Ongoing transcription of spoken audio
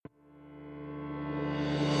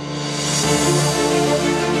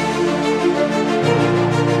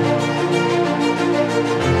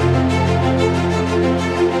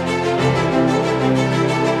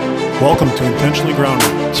Welcome to Intentionally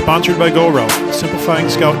Grounded, sponsored by GoRoute, simplifying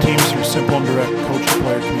scout teams through simple and direct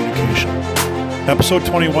coach-to-player communication. Episode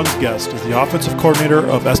 21's guest is the offensive coordinator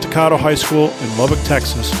of Estacado High School in Lubbock,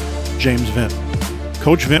 Texas, James Vint.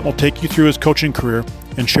 Coach Vint will take you through his coaching career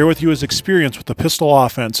and share with you his experience with the pistol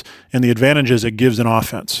offense and the advantages it gives in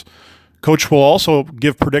offense. Coach will also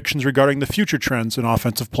give predictions regarding the future trends in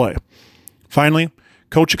offensive play. Finally,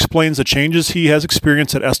 Coach explains the changes he has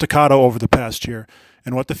experienced at Estacado over the past year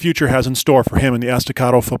and what the future has in store for him in the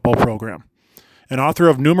Estacado football program. An author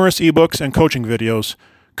of numerous ebooks and coaching videos,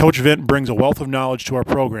 Coach Vint brings a wealth of knowledge to our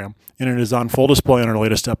program, and it is on full display in our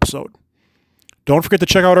latest episode. Don't forget to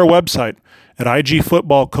check out our website at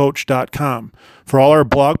igfootballcoach.com for all our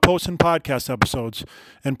blog posts and podcast episodes,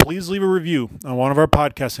 and please leave a review on one of our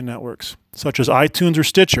podcasting networks, such as iTunes or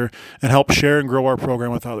Stitcher, and help share and grow our program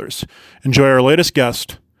with others. Enjoy our latest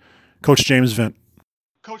guest, Coach James Vint.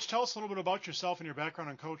 Coach, tell us a little bit about yourself and your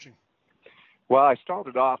background in coaching. Well, I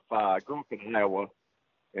started off, grew up in Iowa,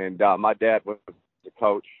 and my dad was a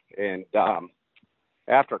coach, and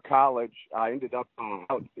after college, I ended up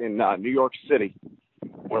out in New York City,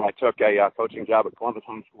 where I took a coaching job at Columbus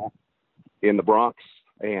High School in the Bronx,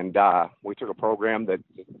 and we took a program that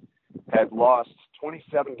had lost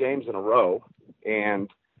 27 games in a row and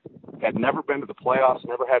had never been to the playoffs,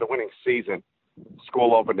 never had a winning season.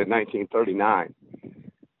 School opened in 1939,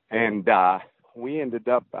 and we ended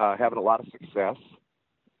up having a lot of success.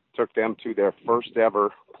 Took them to their first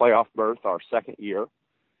ever playoff berth our second year.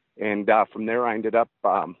 And from there, I ended up,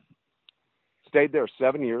 stayed there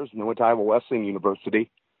 7 years, and then went to Iowa Wesleyan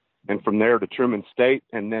University, and from there to Truman State,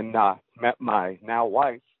 and then met my now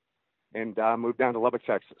wife, and moved down to Lubbock,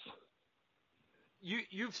 Texas.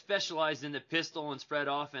 You've specialized in the pistol and spread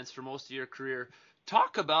offense for most of your career.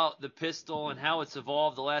 Talk about the pistol and how it's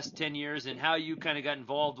evolved the last 10 years and how you kind of got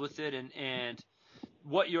involved with it and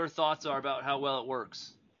what your thoughts are about how well it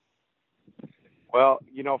works. Well,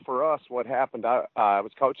 for us, what happened, I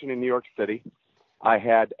was coaching in New York City. I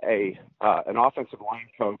had an offensive line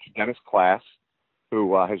coach, Dennis Class,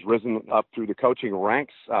 who has risen up through the coaching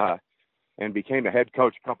ranks and became a head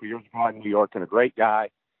coach a couple of years ago in New York, and a great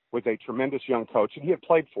guy, was a tremendous young coach, and he had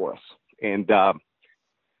played for us. And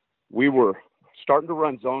we were starting to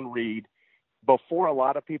run zone read before a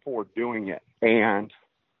lot of people were doing it. And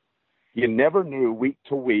you never knew week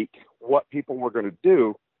to week what people were going to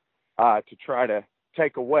do to try to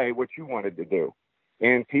take away what you wanted to do.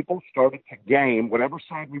 And people started to game whatever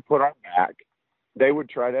side we put our back. They would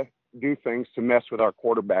try to do things to mess with our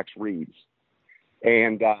quarterback's reads.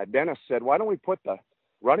 And Dennis said, why don't we put the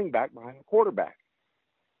running back behind the quarterback?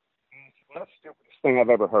 And I said, well, that's the stupidest thing I've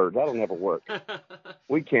ever heard. That'll never work.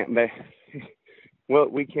 We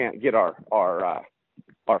can't get our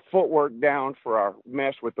footwork down for our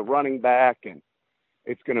mesh with the running back, and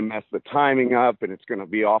it's going to mess the timing up, and it's going to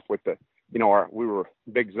be off with the, we were a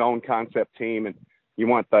big zone concept team, and you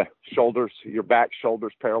want the shoulders, your back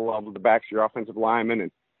shoulders parallel to the backs of your offensive linemen,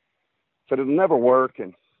 and said it'll never work.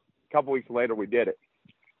 And a couple weeks later, we did it,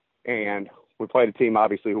 and we played a team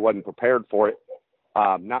obviously who wasn't prepared for it.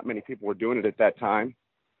 Not many people were doing it at that time,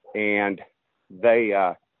 and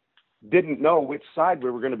they didn't know which side we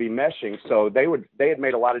were going to be meshing, so they had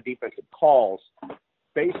made a lot of defensive calls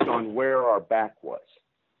based on where our back was.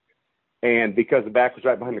 And because the back was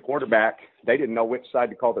right behind the quarterback, they didn't know which side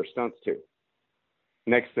to call their stunts to.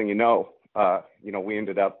 Next thing you know, we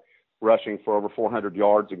ended up rushing for over 400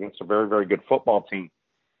 yards against a very, very good football team.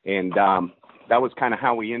 And that was kind of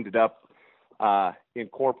how we ended up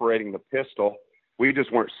incorporating the pistol. We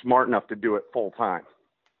just weren't smart enough to do it full time.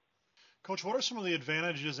 Coach, what are some of the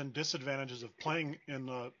advantages and disadvantages of playing in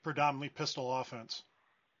the predominantly pistol offense?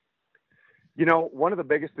 One of the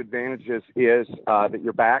biggest advantages is that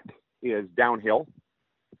your back is downhill.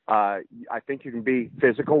 I think you can be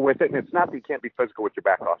physical with it, and it's not that you can't be physical with your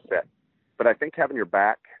back offset, but I think having your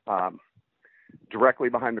back directly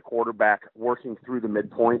behind the quarterback, working through the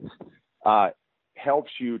midpoints,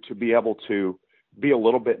 helps you to be able to be a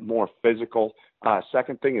little bit more physical.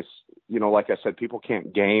 Second thing is, like I said, people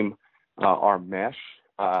can't game our mesh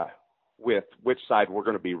with which side we're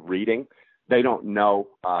going to be reading. They don't know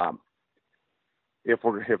if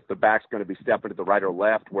the back's going to be stepping to the right or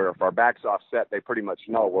left, where if our back's offset, they pretty much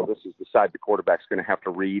know, well, this is the side the quarterback's going to have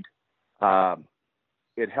to read.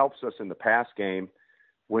 It helps us in the pass game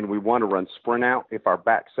when we want to run sprint out. If our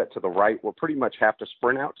back's set to the right, we'll pretty much have to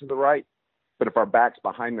sprint out to the right. But if our back's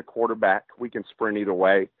behind the quarterback, we can sprint either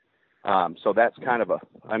way. So that's kind of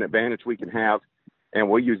an advantage we can have. And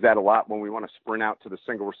we'll use that a lot when we want to sprint out to the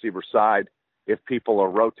single receiver side. If people are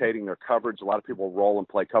rotating their coverage, a lot of people roll and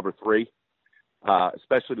play cover three,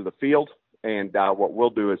 especially to the field. And what we'll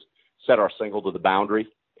do is set our single to the boundary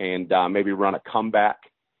and maybe run a comeback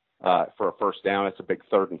for a first down. It's a big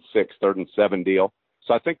 3rd and 6, 3rd and 7 deal.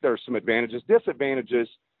 So I think there's some advantages. Disadvantages,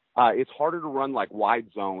 it's harder to run like wide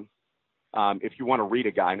zone if you want to read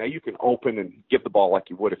a guy. Now, you can open and give the ball like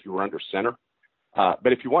you would if you were under center.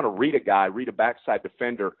 But if you want to read a guy, read a backside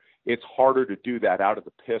defender, it's harder to do that out of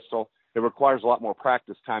the pistol. It requires a lot more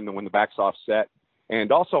practice time than when the back's offset.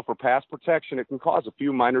 And also for pass protection, it can cause a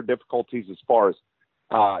few minor difficulties as far as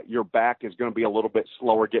your back is going to be a little bit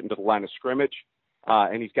slower getting to the line of scrimmage.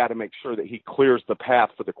 And he's got to make sure that he clears the path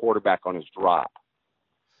for the quarterback on his drop.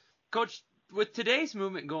 Coach, with today's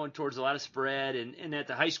movement going towards a lot of spread and at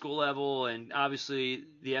the high school level and obviously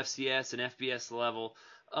the FCS and FBS level,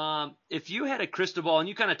 if you had a crystal ball, and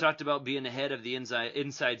you kind of talked about being ahead of the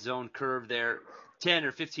inside zone curve there 10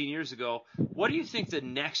 or 15 years ago, what do you think the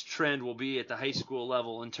next trend will be at the high school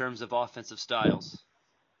level in terms of offensive styles?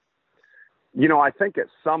 I think at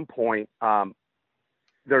some point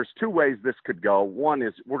there's two ways this could go. One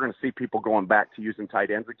is we're going to see people going back to using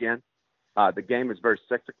tight ends again. The game is very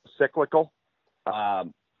cyclical.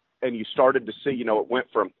 And you started to see, it went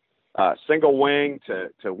from single wing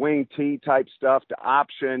to wing T type stuff to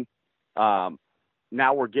option.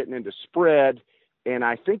 Now we're getting into spread. And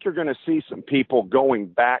I think you're going to see some people going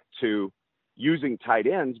back to using tight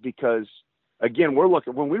ends because, again,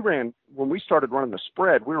 when we started running the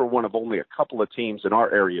spread, we were one of only a couple of teams in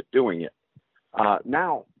our area doing it.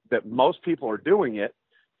 Now that most people are doing it,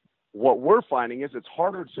 what we're finding is it's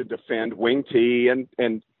harder to defend wing T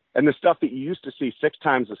and the stuff that you used to see 6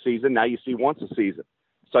 times a season, now you see once a season.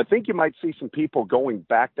 So I think you might see some people going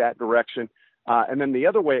back that direction. And then the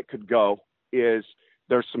other way it could go is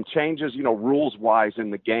there's some changes, rules-wise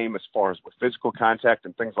in the game as far as with physical contact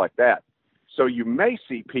and things like that. So you may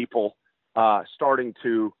see people starting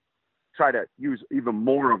to try to use even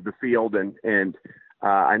more of the field. And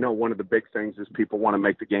I know one of the big things is people want to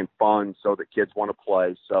make the game fun so that kids want to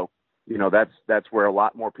play. So, that's where a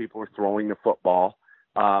lot more people are throwing the football.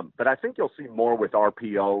 But I think you'll see more with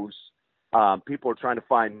RPOs. People are trying to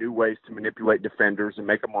find new ways to manipulate defenders and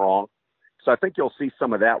make them wrong. So I think you'll see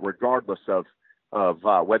some of that regardless of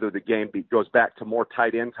whether the game goes back to more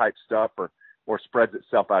tight end type stuff or spreads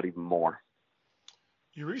itself out even more.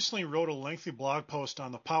 You recently wrote a lengthy blog post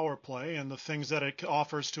on the power play and the things that it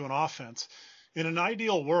offers to an offense. In an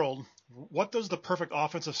ideal world, what does the perfect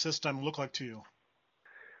offensive system look like to you?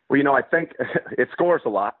 Well, I think it scores a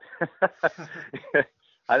lot.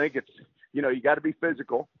 I think it's, you got to be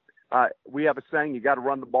physical. We have a saying, you got to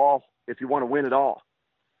run the ball if you want to win it all.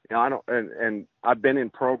 And I've been in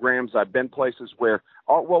programs, I've been places where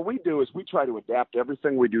what we do is we try to adapt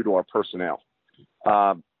everything we do to our personnel.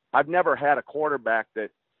 I've never had a quarterback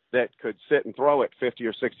that could sit and throw it 50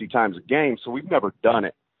 or 60 times a game, so we've never done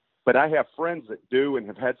it. But I have friends that do and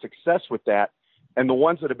have had success with that, and the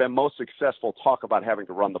ones that have been most successful talk about having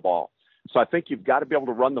to run the ball. So I think you've got to be able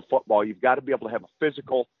to run the football. You've got to be able to have a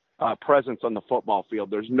physical presence on the football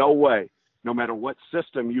field. There's no way, no matter what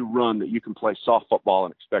system you run, that you can play soft football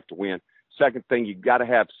and expect to win. Second thing, you've got to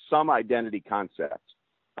have some identity concept,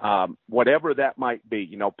 whatever that might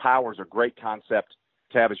be. Power is a great concept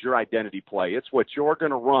to have as your identity play. It's what you're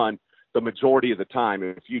going to run the majority of the time.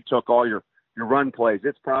 If you took all your run plays,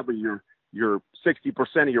 it's probably your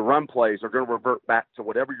 60% of your run plays are going to revert back to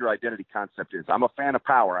whatever your identity concept is. I'm a fan of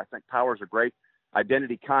power. I think power is a great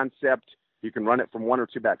identity concept. You can run it from 1 or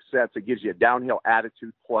 2 back sets. It gives you a downhill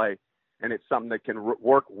attitude play, and it's something that can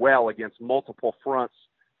work well against multiple fronts,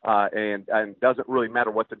 and doesn't really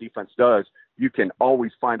matter what the defense does. You can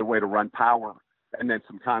always find a way to run power and then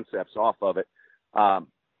some concepts off of it. I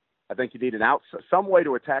think you need some way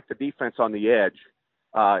to attack the defense on the edge,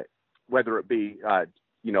 whether it be,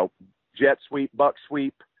 jet sweep, buck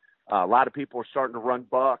sweep. A lot of people are starting to run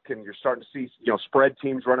buck, and you're starting to see, spread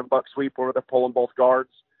teams running buck sweep where they're pulling both guards.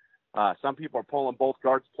 Some people are pulling both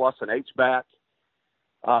guards plus an H-back.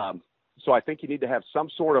 So I think you need to have some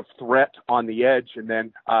sort of threat on the edge, and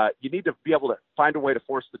then you need to be able to find a way to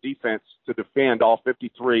force the defense to defend all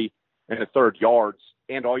 53 and a third yards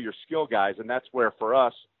and all your skill guys. And that's where, for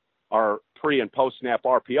us, our pre- and post-snap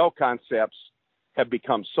RPO concepts have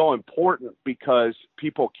become so important because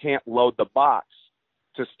people can't load the box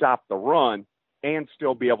to stop the run and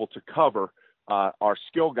still be able to cover our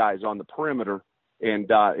skill guys on the perimeter.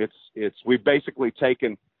 And we've basically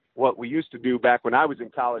taken what we used to do back when I was in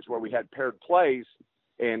college, where we had paired plays,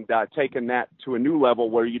 and taken that to a new level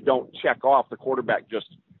where you don't check off the quarterback.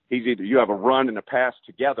 You have a run and a pass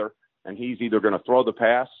together, and he's either going to throw the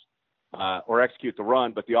pass or execute the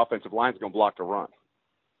run, but the offensive line's going to block the run.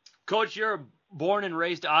 Coach, you're a born and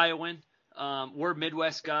raised Iowan. We're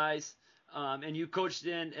Midwest guys. and you coached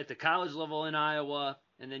then at the college level in Iowa,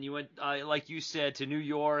 and then you went, like you said, to New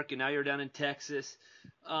York, and now you're down in Texas.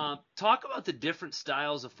 Talk about the different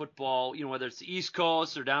styles of football, whether it's the East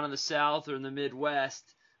Coast or down in the South or in the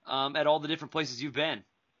Midwest, at all the different places you've been.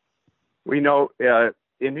 We know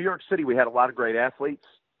in New York City we had a lot of great athletes,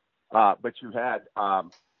 but you had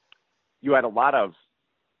a lot of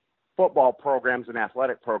football programs and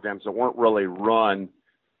athletic programs that weren't really run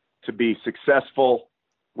to be successful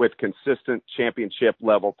with consistent championship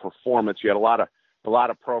level performance. You had a lot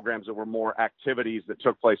of programs that were more activities that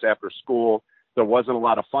took place after school. There wasn't a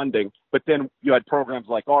lot of funding, but then you had programs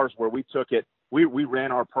like ours where we took it. We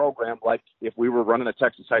ran our program like if we were running a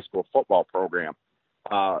Texas high school football program.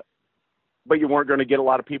 But you weren't going to get a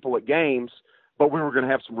lot of people at games, but we were going to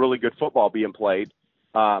have some really good football being played.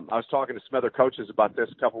 I was talking to some other coaches about this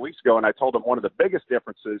a couple of weeks ago, and I told them one of the biggest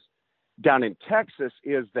differences down in Texas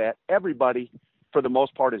is that everybody, for the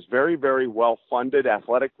most part, is very, very well funded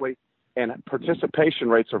athletically, and participation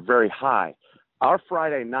rates are very high. Our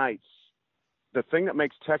Friday nights, the thing that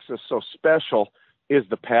makes Texas so special is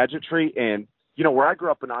the pageantry. And, where I grew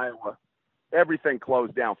up in Iowa, everything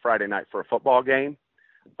closed down Friday night for a football game.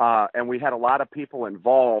 And we had a lot of people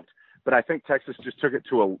involved, but I think Texas just took it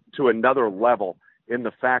to another level in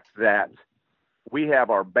the fact that we have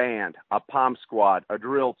our band, a pom squad, a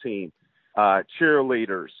drill team,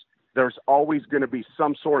 cheerleaders. There's always going to be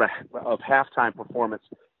some sort of halftime performance.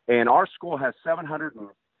 And our school has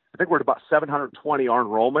I think we're at about 720 our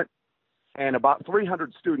enrollment, and about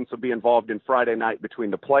 300 students will be involved in Friday night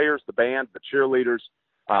between the players, the band, the cheerleaders,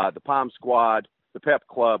 the pom squad, the pep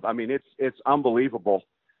club. I mean, it's unbelievable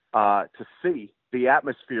to see the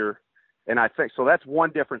atmosphere. And I think so that's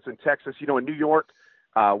one difference in Texas. In New York,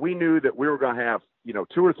 we knew that we were going to have,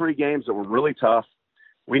 2 or 3 games that were really tough.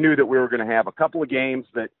 We knew that we were going to have a couple of games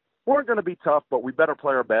that weren't going to be tough, but we better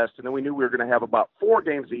play our best. And then we knew we were going to have about 4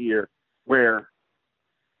 games a year where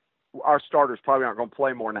our starters probably aren't going to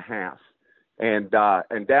play more than a half. And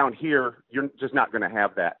down here, you're just not going to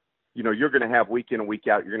have that. You're going to have week in and week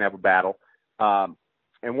out, you're going to have a battle.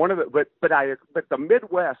 And one of the, but the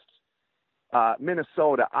Midwest,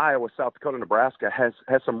 Minnesota, Iowa, South Dakota, Nebraska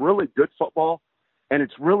has some really good football, and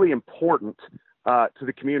it's really important to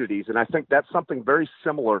the communities. And I think that's something very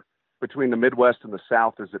similar between the Midwest and the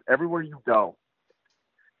South, is that everywhere you go,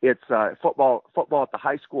 it's football at the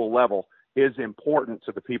high school level is important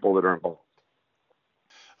to the people that are involved.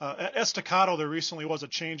 At Estacado, there recently was a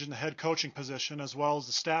change in the head coaching position, as well as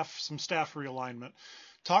some staff realignment.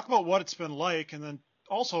 Talk about what it's been like, and then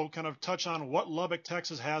also kind of touch on what Lubbock,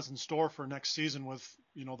 Texas has in store for next season with,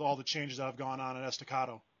 all the changes that have gone on at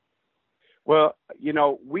Estacado. Well,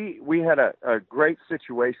 we had a great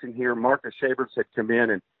situation here. Marcus Shavers had come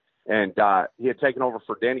in and he had taken over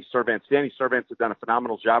for Danny Servants. Danny Servants had done a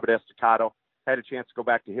phenomenal job at Estacado, had a chance to go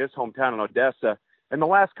back to his hometown in Odessa. In the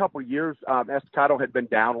last couple of years, Estacado had been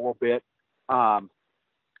down a little bit.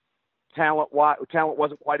 Talent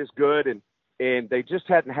wasn't quite as good, and they just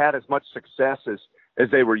hadn't had as much success as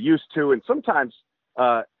they were used to. And sometimes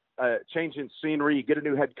changing scenery, you get a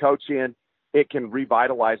new head coach in, it can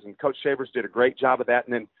revitalize. And Coach Shavers did a great job of that.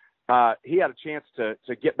 And then he had a chance to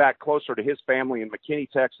get back closer to his family in McKinney,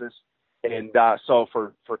 Texas. And so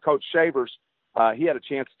for Coach Shavers, he had a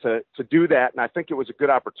chance to do that. And I think it was a good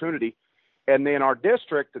opportunity. And then our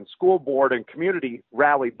district and school board and community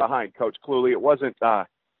rallied behind Coach Cluley. It wasn't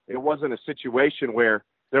a situation where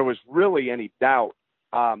there was really any doubt.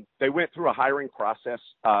 They went through a hiring process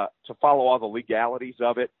to follow all the legalities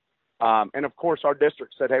of it. And of course, our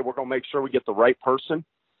district said, hey, we're going to make sure we get the right person.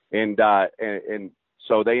 And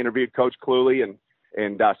so they interviewed Coach Cluley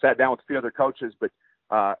and sat down with a few other coaches. But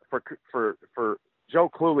for Joe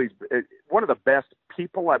Cluley, one of the best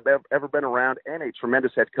people I've ever been around, and a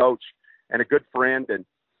tremendous head coach and a good friend.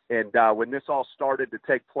 And when this all started to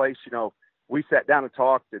take place, we sat down and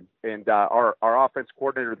talked, and our offense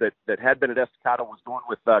coordinator that had been at Estacado was going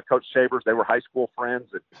with Coach Shavers. They were high school friends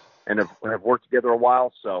and have worked together a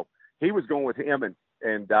while. So he was going with him, and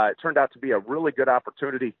it turned out to be a really good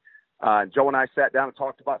opportunity. Joe and I sat down and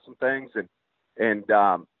talked about some things, and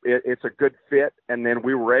it's a good fit. And then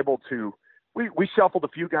we were able to we shuffled a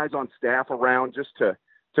few guys on staff around just to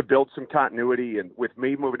build some continuity. And with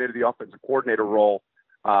me moving into the offensive coordinator role,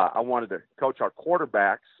 I wanted to coach our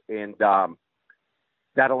quarterbacks, and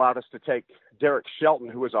that allowed us to take Derek Shelton,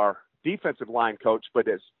 who was our defensive line coach, but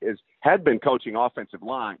had been coaching offensive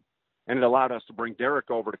line, and it allowed us to bring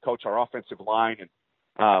Derek over to coach our offensive line.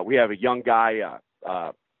 And we have a young guy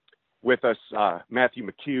with us, Matthew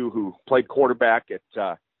McHugh, who played quarterback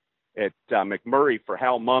at McMurray for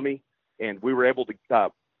Hal Mummy, and we were able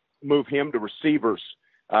to move him to receivers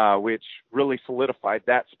which really solidified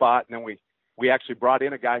that spot. And then we actually brought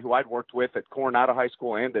in a guy who I'd worked with at Coronado High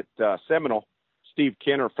School and at Seminole, Steve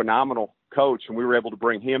Kinner, phenomenal coach, and we were able to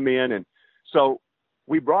bring him in. And so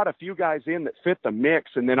we brought a few guys in that fit the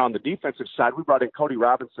mix. And then on the defensive side, we brought in Cody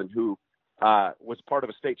Robinson, who was part of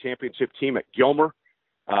a state championship team at Gilmer.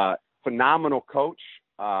 Phenomenal coach.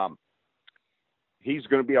 He's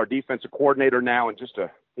going to be our defensive coordinator now, and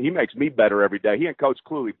he makes me better every day. He and Coach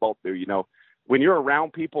Cluley both do. You know, when you're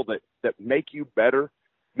around people that make you better,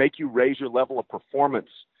 make you raise your level of performance,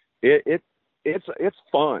 it's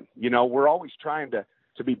fun. You know, we're always trying to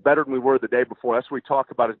be better than we were the day before. That's what we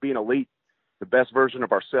talk about, as being elite, the best version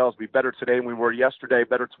of ourselves, be better today than we were yesterday,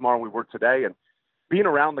 better tomorrow than we were today. And being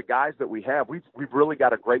around the guys that we have, we've really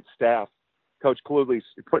got a great staff. Coach Cluley's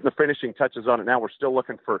putting the finishing touches on it now. We're still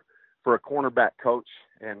looking for a cornerback coach.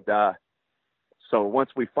 And so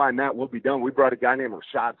once we find that, we'll be done. We brought a guy named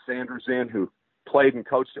Rashad Sanders in, who played and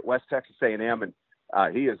coached at West Texas A&M,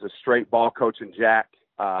 and he is a straight ball coach and Jack.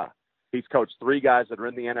 He's coached 3 guys that are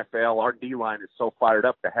in the NFL. Our D-line is so fired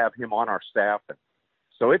up to have him on our staff. And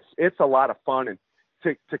so it's a lot of fun. And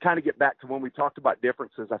to kind of get back to when we talked about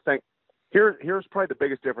differences, I think here's probably the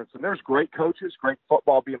biggest difference. And there's great coaches, great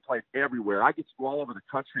football being played everywhere. I get to go all over the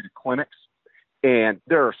country to clinics, and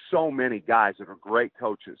there are so many guys that are great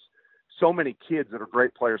coaches, so many kids that are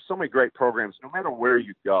great players, so many great programs, no matter where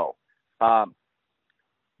you go.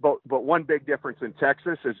 But one big difference in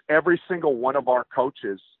Texas is every single one of our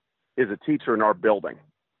coaches is a teacher in our building.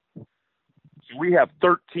 So we have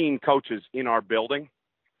 13 coaches in our building,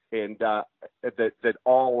 and that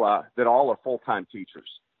all are full-time teachers.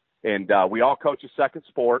 And we all coach a second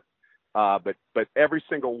sport, but every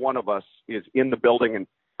single one of us is in the building. And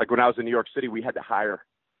like when I was in New York City, we had to hire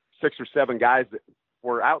 6 or 7 guys that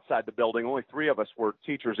were outside the building. Only 3 of us were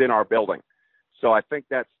teachers in our building. So I think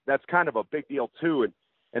that's kind of a big deal too.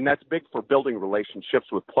 And that's big for building relationships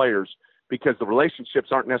with players, because the relationships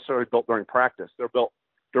aren't necessarily built during practice. They're built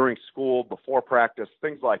during school, before practice,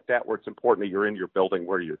 things like that, where it's important that you're in your building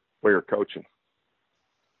where you're coaching.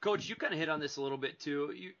 Coach, you kind of hit on this a little bit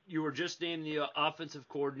too. You were just named the offensive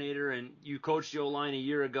coordinator, and you coached the O-line a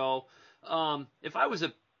year ago. If I was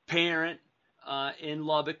a parent in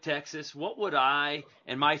Lubbock, Texas, what would I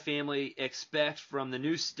and my family expect from the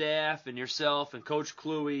new staff and yourself and Coach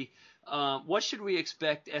Cluley? What should we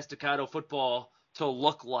expect Estacado football to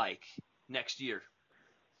look like next year?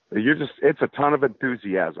 It's a ton of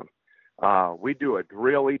enthusiasm. We do a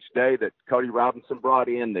drill each day that Cody Robinson brought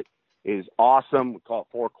in that is awesome. We call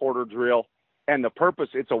it 4-quarter drill. And the purpose,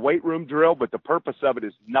 it's a weight room drill, but the purpose of it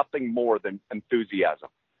is nothing more than enthusiasm.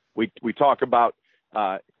 We talk about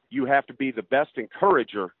you have to be the best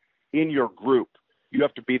encourager in your group. You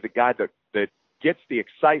have to be the guy that gets the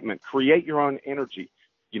excitement, create your own energy.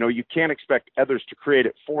 You know, you can't expect others to create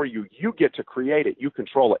it for you. You get to create it. You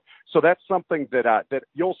control it. So that's something that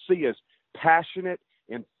you'll see as passionate,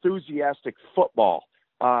 enthusiastic football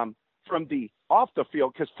from the off the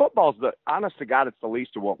field, because football's honest to God, it's the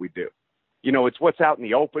least of what we do. You know, it's what's out in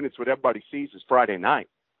the open. It's what everybody sees is Friday night.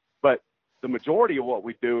 But the majority of what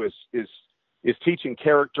we do is teaching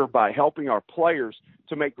character by helping our players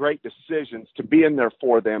to make great decisions, to be in there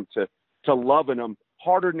for them, to loving them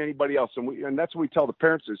harder than anybody else. And that's what we tell the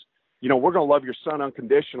parents is, you know, we're going to love your son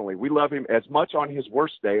unconditionally. We love him as much on his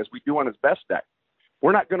worst day as we do on his best day.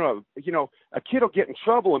 We're not going to, you know, a kid will get in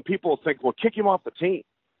trouble and people will think, well, kick him off the team.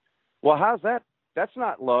 Well, how's that? That's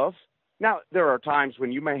not love. Now, there are times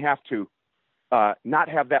when you may have to not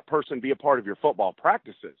have that person be a part of your football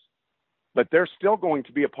practices, but they're still going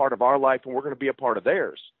to be a part of our life, and we're going to be a part of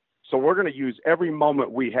theirs. So we're going to use every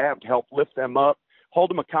moment we have to help lift them up, hold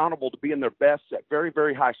them accountable to being their best at very,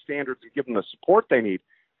 very high standards, and give them the support they need.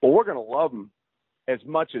 But we're going to love them as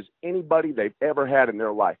much as anybody they've ever had in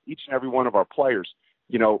their life, each and every one of our players.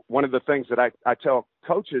 You know, one of the things that I tell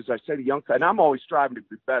coaches, I say to young, and I'm always striving to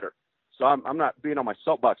be better, so I'm not being on my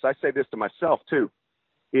soapbox. I say this to myself too,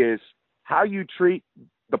 is how you treat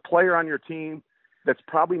the player on your team that's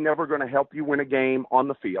probably never going to help you win a game on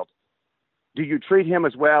the field. Do you treat him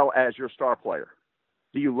as well as your star player?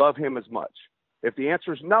 Do you love him as much? If the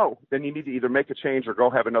answer is no, then you need to either make a change or go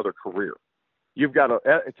have another career. You've got to,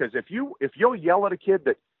 because if you'll yell at a kid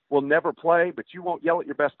that will never play, but you won't yell at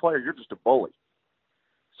your best player, you're just a bully.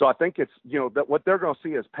 So I think it's, you know, that what they're going to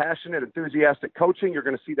see is passionate, enthusiastic coaching. You're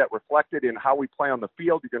going to see that reflected in how we play on the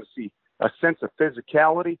field. You're going to see a sense of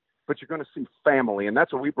physicality, but you're going to see family. And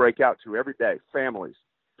that's what we break out to every day. Families.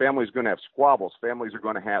 Families are going to have squabbles. Families are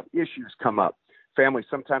going to have issues come up. Families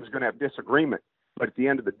sometimes are going to have disagreement. But at the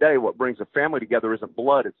end of the day, what brings a family together isn't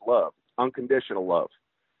blood, it's love, unconditional love.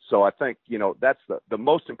 So I think, you know, that's the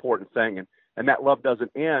most important thing. And And that love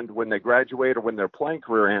doesn't end when they graduate or when their playing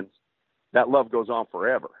career ends. That love goes on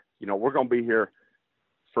forever. You know, we're going to be here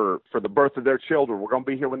for the birth of their children. We're going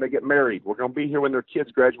to be here when they get married. We're going to be here when their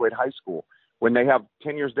kids graduate high school. When they have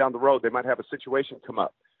 10 years down the road, they might have a situation come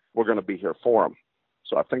up. We're going to be here for them.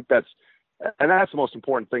 So I think that's the most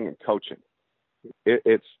important thing in coaching.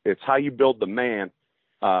 It's how you build the man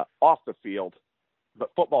off the field,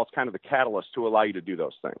 but football is kind of the catalyst to allow you to do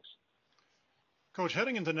those things. Coach,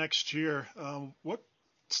 heading into next year, what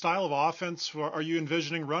style of offense are you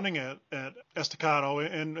envisioning running at Estacado,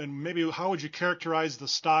 and maybe how would you characterize the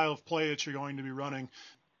style of play that you're going to be running?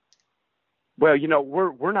 Well, you know,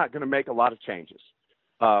 we're not going to make a lot of changes.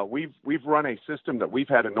 We've run a system that we've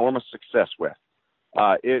had enormous success with.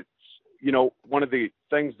 It's, you know, one of the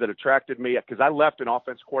things that attracted me, because I left an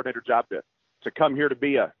offense coordinator job to come here to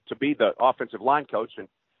be the offensive line coach. And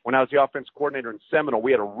when I was the offense coordinator in Seminole,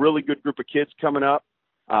 we had a really good group of kids coming up.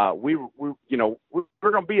 We're going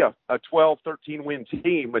to be a 12, 13 win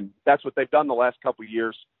team, and that's what they've done the last couple of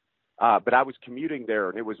years. But I was commuting there,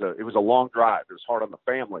 and it was a long drive. It was hard on the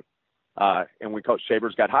family. And when Coach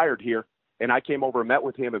Shavers got hired here, and I came over and met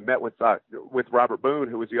with him and met with Robert Boone,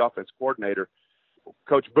 who was the offense coordinator.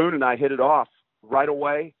 Coach Boone and I hit it off right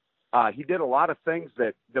away. He did a lot of things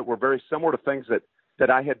that were very similar to things that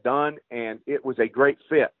I had done, and it was a great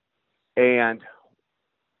fit. And,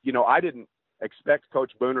 you know, I didn't expect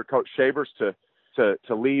Coach Boone or Coach Shavers to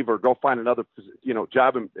leave or go find another, you know,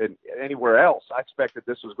 job in anywhere else. I expected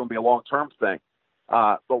this was going to be a long-term thing.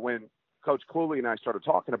 But when Coach Cluley and I started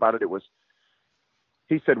talking about it,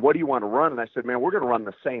 he said, "What do you want to run?" And I said, "Man, we're going to run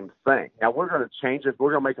the same thing. Now we're going to change it.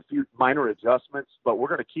 We're going to make a few minor adjustments, but we're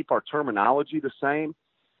going to keep our terminology the same.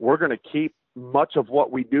 We're going to keep much of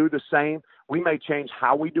what we do the same. We may change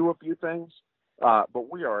how we do a few things,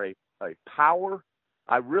 but we are a power.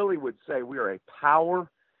 I really would say we are a power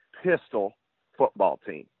pistol football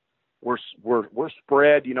team. We're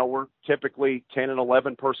spread. You know, we're typically 10 and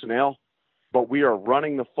 11 personnel, but we are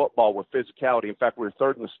running the football with physicality. In fact, we were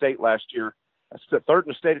third in the state last year. Third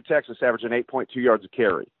in the state of Texas, averaging 8.2 yards a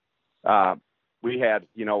carry. We had,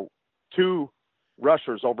 you know, 2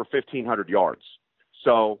 rushers over 1,500 yards.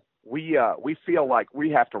 So we feel like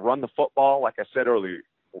we have to run the football. Like I said earlier,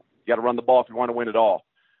 you got to run the ball if you want to win it all.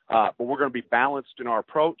 But we're going to be balanced in our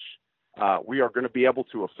approach. We are going to be able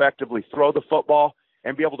to effectively throw the football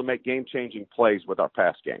and be able to make game-changing plays with our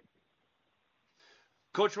pass game.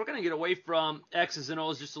 Coach, we're going to get away from X's and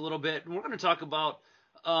O's just a little bit, and we're going to talk about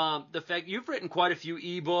the fact you've written quite a few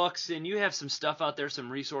ebooks, and you have some stuff out there,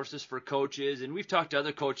 some resources for coaches, and we've talked to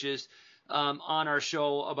other coaches on our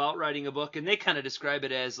show about writing a book, and they kind of describe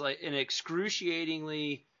it as like an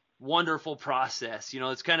excruciatingly wonderful process. You know,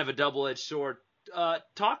 it's kind of a double-edged sword.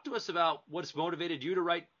 Talk to us about what's motivated you to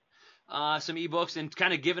write some ebooks and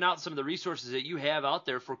kind of giving out some of the resources that you have out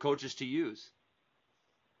there for coaches to use.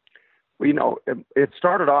 Well, you know, it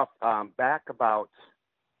started off back about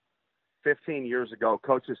 15 years ago.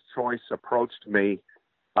 Coach's Choice approached me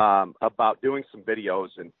about doing some videos,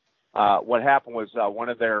 and what happened was one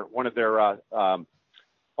of their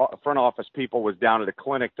front office people was down at a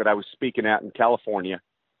clinic that I was speaking at in California,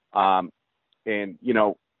 and you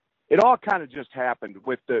know, it all kind of just happened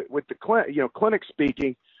with the clinic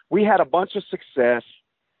speaking. We had a bunch of success.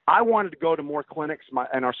 I wanted to go to more clinics,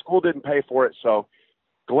 and our school didn't pay for it, so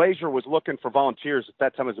Glazier was looking for volunteers. At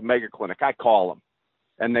that time, it was a mega clinic. I call them.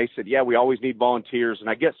 And they said, "Yeah, we always need volunteers." And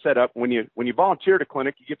I get set up. When you volunteer at a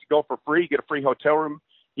clinic, you get to go for free. You get a free hotel room.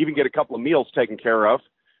 You even get a couple of meals taken care of.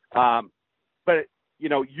 But you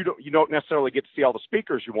know, you don't necessarily get to see all the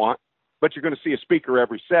speakers you want, but you're going to see a speaker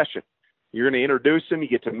every session. You're going to introduce them. You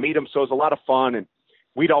get to meet them. So it's a lot of fun. And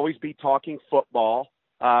we'd always be talking football.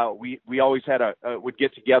 We always had would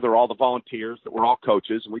get together all the volunteers that were all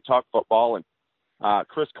coaches, and we talk football. And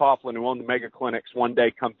Chris Coughlin, who owned the mega clinics, one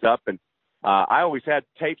day comes up, and I always had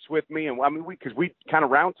tapes with me, and I mean, because we kind of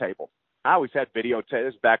round table. I always had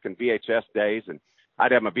videotapes back in VHS days, and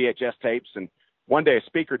I'd have my VHS tapes. And one day a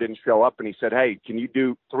speaker didn't show up, and he said, "Hey, can you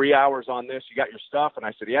do 3 hours on this? You got your stuff?" And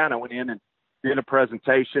I said, "Yeah." And I went in and did a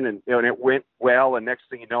presentation, and it went well. And next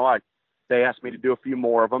thing you know, they asked me to do a few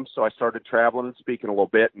more of them, so I started traveling and speaking a little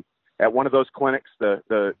bit. And at one of those clinics,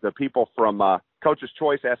 the people from Coach's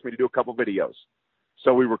Choice asked me to do a couple videos.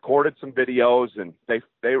 So we recorded some videos, and they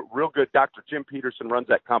real good. Dr. Jim Peterson runs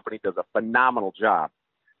that company, does a phenomenal job.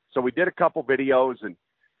 So we did a couple videos, and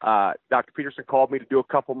Dr. Peterson called me to do a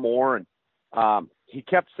couple more, and he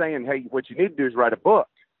kept saying, "Hey, what you need to do is write a book."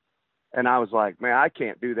 And I was like, "Man, I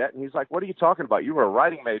can't do that." And he's like, "What are you talking about? You were a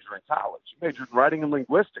writing major in college. You majored in writing and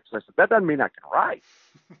linguistics." I said, "That doesn't mean I can write.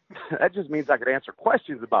 That just means I could answer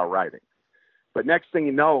questions about writing." But next thing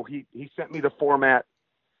you know, he sent me the format.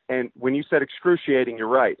 And when you said excruciating, you're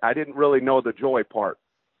right. I didn't really know the joy part.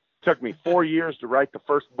 It took me 4 years to write the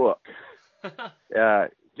first book. And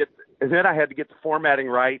then I had to get the formatting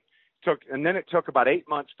right. And then it took about 8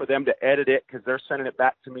 months for them to edit it because they're sending it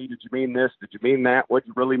back to me. Did you mean this? Did you mean that? What did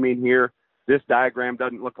you really mean here? This diagram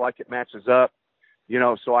doesn't look like it matches up.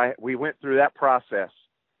 So we went through that process.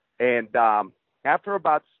 And after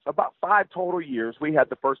about 5 total years, we had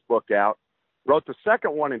the first book out. Wrote the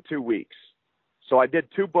second one in 2 weeks. So I did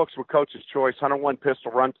 2 books with Coach's Choice, 101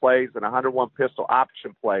 pistol run plays and 101 pistol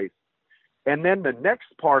option plays. And then the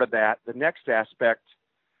next part of that, the next aspect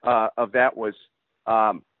of that was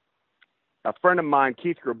a friend of mine,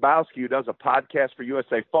 Keith Grabowski, who does a podcast for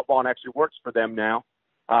USA Football and actually works for them now.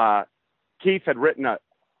 Keith had written an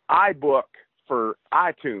iBook for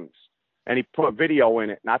iTunes, and he put video in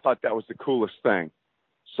it, and I thought that was the coolest thing.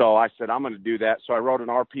 So I said, I'm going to do that. So I wrote an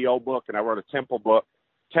RPO book, and I wrote a tempo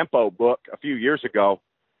book a few years ago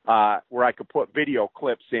where I could put video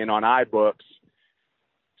clips in on iBooks.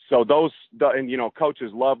 So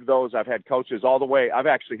coaches loved those. I've had coaches all the way. I've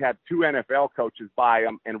actually had 2 NFL coaches buy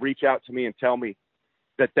them and reach out to me and tell me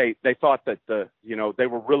that they thought that they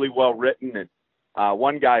were really well written. And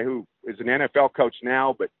one guy who is an NFL coach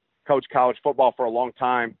now, but coached college football for a long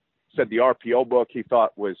time, said the RPO book he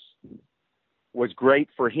thought was great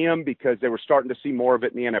for him because they were starting to see more of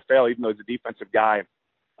it in the NFL, even though he's a defensive guy.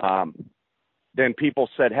 Then people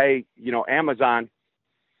said, hey, Amazon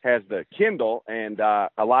has the Kindle, and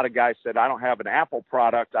a lot of guys said, I don't have an Apple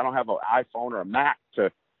product. I don't have an iPhone or a Mac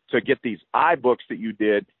to get these iBooks that you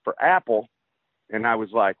did for Apple. And I was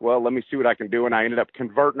like, well, let me see what I can do. And I ended up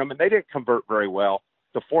converting them, and they didn't convert very well.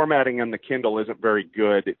 The formatting on the Kindle isn't very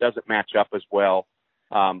good. It doesn't match up as well.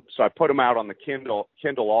 So I put them out on the Kindle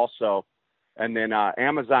also. And then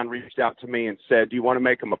Amazon reached out to me and said, do you want to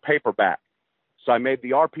make them a paperback? So I made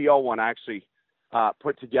the RPO one actually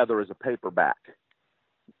put together as a paperback.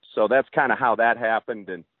 So that's kind of how that happened.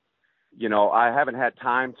 And, I haven't had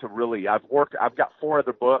time to really, I've got 4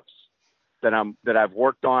 other books that I've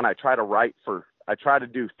worked on. I try to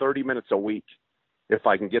do 30 minutes a week if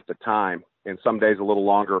I can get the time, and some days a little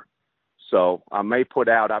longer. So I may put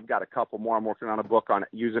out, I've got a couple more. I'm working on a book on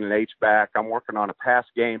using an H-back. I'm working on a pass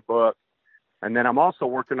game book. And then I'm also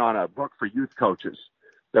working on a book for youth coaches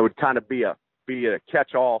that would kind of be a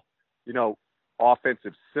catch-all,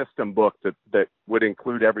 offensive system book that would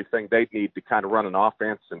include everything they need to kind of run an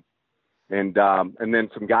offense. And then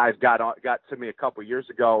some guys got to me a couple of years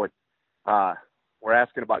ago and were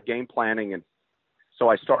asking about game planning. And so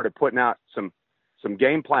I started putting out some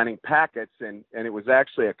game planning packets, and it was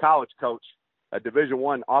actually a college coach, a Division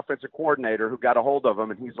I offensive coordinator, who got a hold of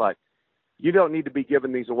them. And he's like, you don't need to be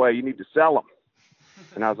giving these away. You need to sell them.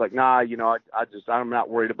 And I was like, nah, I'm not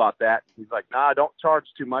worried about that. He's like, nah, don't charge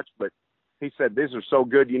too much. But he said, these are so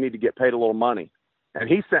good, you need to get paid a little money. And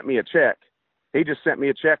he sent me a check. He just sent me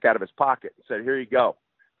a check out of his pocket and said, here you go.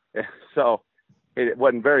 So it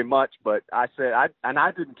wasn't very much, but I said, I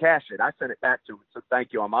didn't cash it. I sent it back to him and said,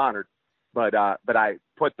 thank you, I'm honored. But I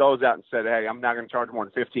put those out and said, hey, I'm not going to charge more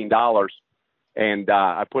than $15. And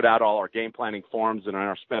I put out all our game planning forms and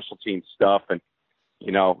our special team stuff. And,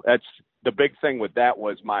 that's the big thing with that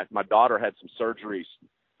was my daughter had some surgeries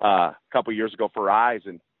a couple years ago for her eyes,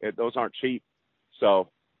 and those aren't cheap. So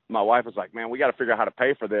my wife was like, man, we got to figure out how to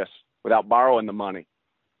pay for this without borrowing the money.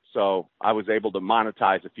 So I was able to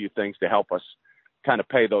monetize a few things to help us kind of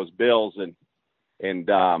pay those bills. And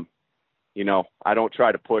I don't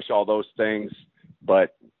try to push all those things,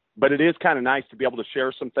 but it is kind of nice to be able to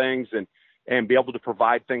share some things and be able to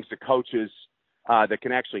provide things to coaches that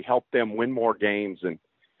can actually help them win more games and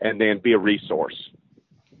then be a resource.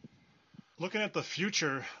 Looking at the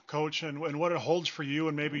future, Coach, and what it holds for you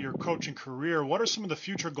and maybe your coaching career, what are some of the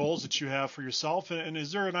future goals that you have for yourself? And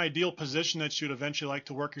is there an ideal position that you'd eventually like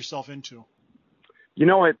to work yourself into?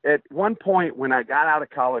 At one point when I got out of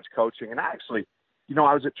college coaching, and I actually,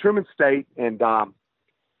 I was at Truman State, and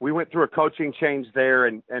we went through a coaching change there,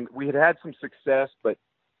 and we had some success, but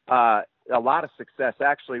a lot of success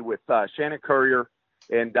actually with Shannon Currier,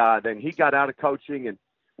 and then he got out of coaching. And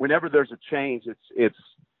whenever there's a change, it's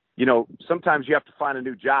sometimes you have to find a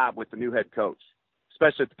new job with the new head coach,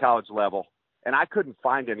 especially at the college level. And I couldn't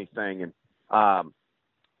find anything. And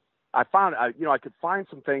I found, I could find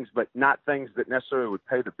some things, but not things that necessarily would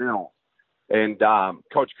pay the bill. And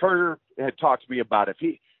Coach Currier had talked to me about it.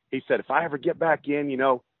 He said, if I ever get back in,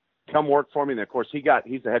 come work for me. And of course he's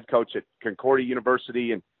the head coach at Concordia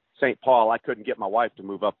University in St. Paul. I couldn't get my wife to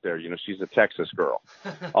move up there. She's a Texas girl,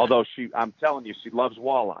 although I'm telling you, she loves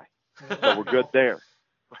walleye. So we're good there.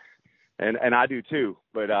 and I do too.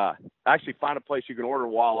 But actually find a place you can order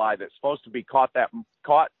walleye that's supposed to be caught,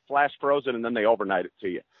 flash frozen, and then they overnight it to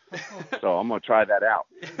you. So I'm going to try that out.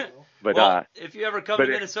 But well, if you ever come to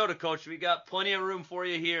Minnesota, Coach, we got plenty of room for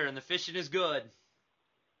you here, and the fishing is good.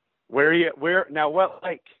 Where now? What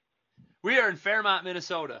lake? We are in Fairmont,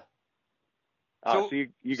 Minnesota. So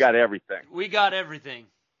you got everything. We got everything.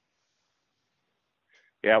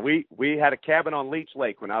 Yeah, we had a cabin on Leech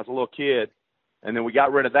Lake when I was a little kid, and then we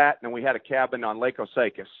got rid of that, and then we had a cabin on Lake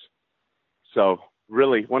Osakis. So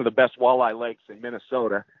really one of the best walleye lakes in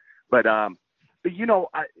Minnesota. But you know,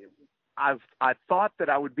 I thought that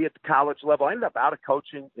I would be at the college level. I ended up out of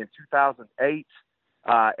coaching in 2008,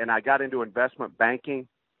 and I got into investment banking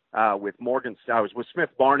with Morgan. I was with Smith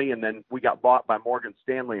Barney, and then we got bought by Morgan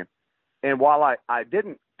Stanley. And while I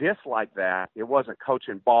didn't dislike that, it wasn't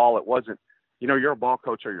coaching ball. It wasn't, you know, you're a ball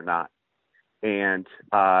coach or you're not. And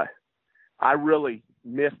I really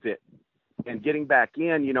missed it. And getting back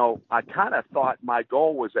in, you know, I kind of thought my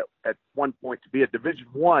goal was at one point to be a Division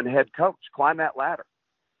I head coach, climb that ladder.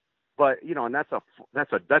 But, you know, and that's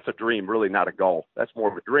a dream, really not a goal. That's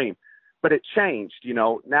more of a dream. But it changed, you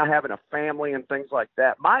know, now having a family and things like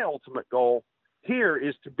that. My ultimate goal here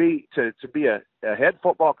is to be a head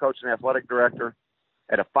football coach and athletic director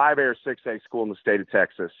at a 5A or 6A school in the state of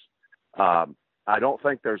Texas. I don't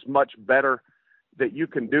think there's much better that you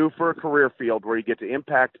can do for a career field where you get to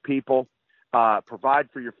impact people, provide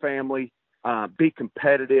for your family, be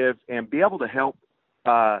competitive, and be able to help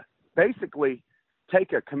basically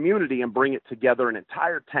take a community and bring it together, an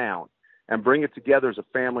entire town, and bring it together as a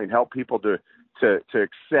family and help people to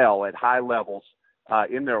excel at high levels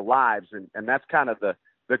in their lives. And that's kind of the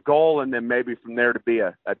goal. And then maybe from there to be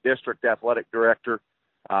a district athletic director.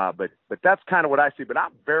 But that's kind of what I see. But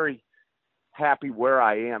I'm very happy where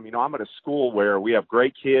I am. You know, I'm at a school where we have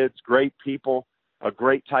great kids, great people, a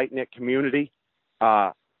great tight-knit community.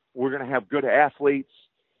 We're going to have good athletes.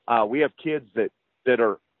 We have kids that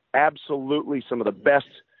are absolutely some of the best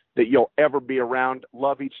that you'll ever be around.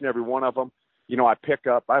 Love each and every one of them. You know, I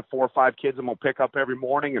have 4 or 5 kids I'm going to pick up every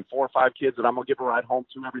morning and 4 or 5 kids that I'm going to give a ride home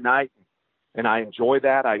to every night. And I enjoy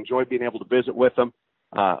that. I enjoy being able to visit with them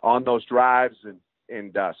on those drives.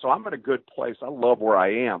 And so I'm in a good place. I love where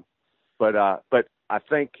I am. But I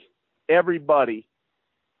think everybody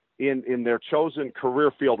in their chosen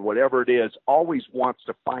career field, whatever it is, always wants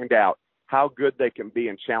to find out how good they can be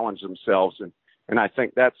and challenge themselves. And I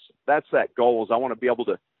think that's that goal, is I want to be able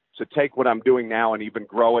to take what I'm doing now and even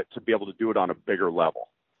grow it to be able to do it on a bigger level.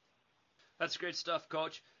 That's great stuff,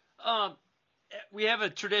 Coach. We have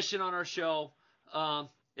a tradition on our show.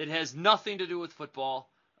 It has nothing to do with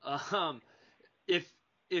football.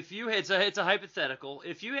 If you had, it's a hypothetical.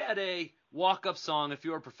 If you had a walk-up song, if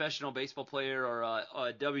you were a professional baseball player or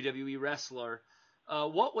a WWE wrestler,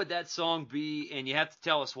 what would that song be? And you have to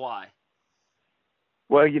tell us why.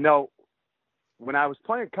 Well, you know, when I was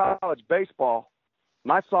playing college baseball,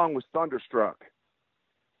 my song was Thunderstruck.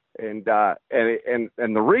 And the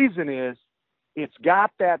reason is it's got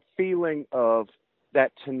that feeling of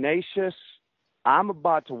that tenacious, I'm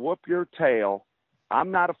about to whoop your tail. I'm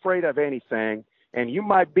not afraid of anything. And you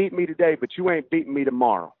might beat me today, but you ain't beating me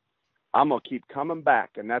tomorrow. I'm going to keep coming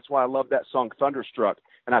back. And that's why I love that song, Thunderstruck.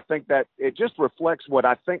 And I think that it just reflects what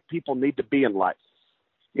I think people need to be in life,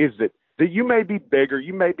 is that you may be bigger,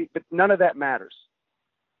 but none of that matters.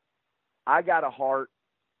 I got a heart.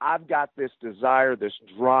 I've got this desire, this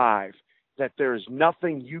drive that there's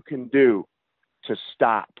nothing you can do to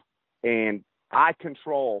stop. And I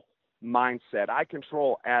control mindset. I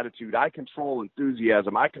control attitude. I control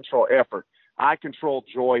enthusiasm. I control effort. I control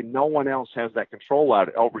joy. No one else has that control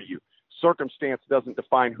over you. Circumstance doesn't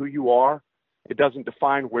define who you are. It doesn't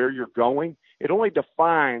define where you're going. It only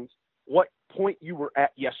defines what point you were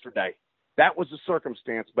at yesterday. That was the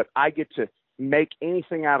circumstance, but I get to make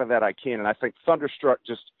anything out of that I can. And I think Thunderstruck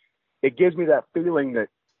it gives me that feeling that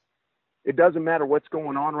it doesn't matter what's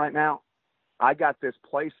going on right now. I got this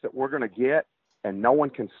place that we're going to get, and no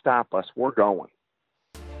one can stop us. We're going.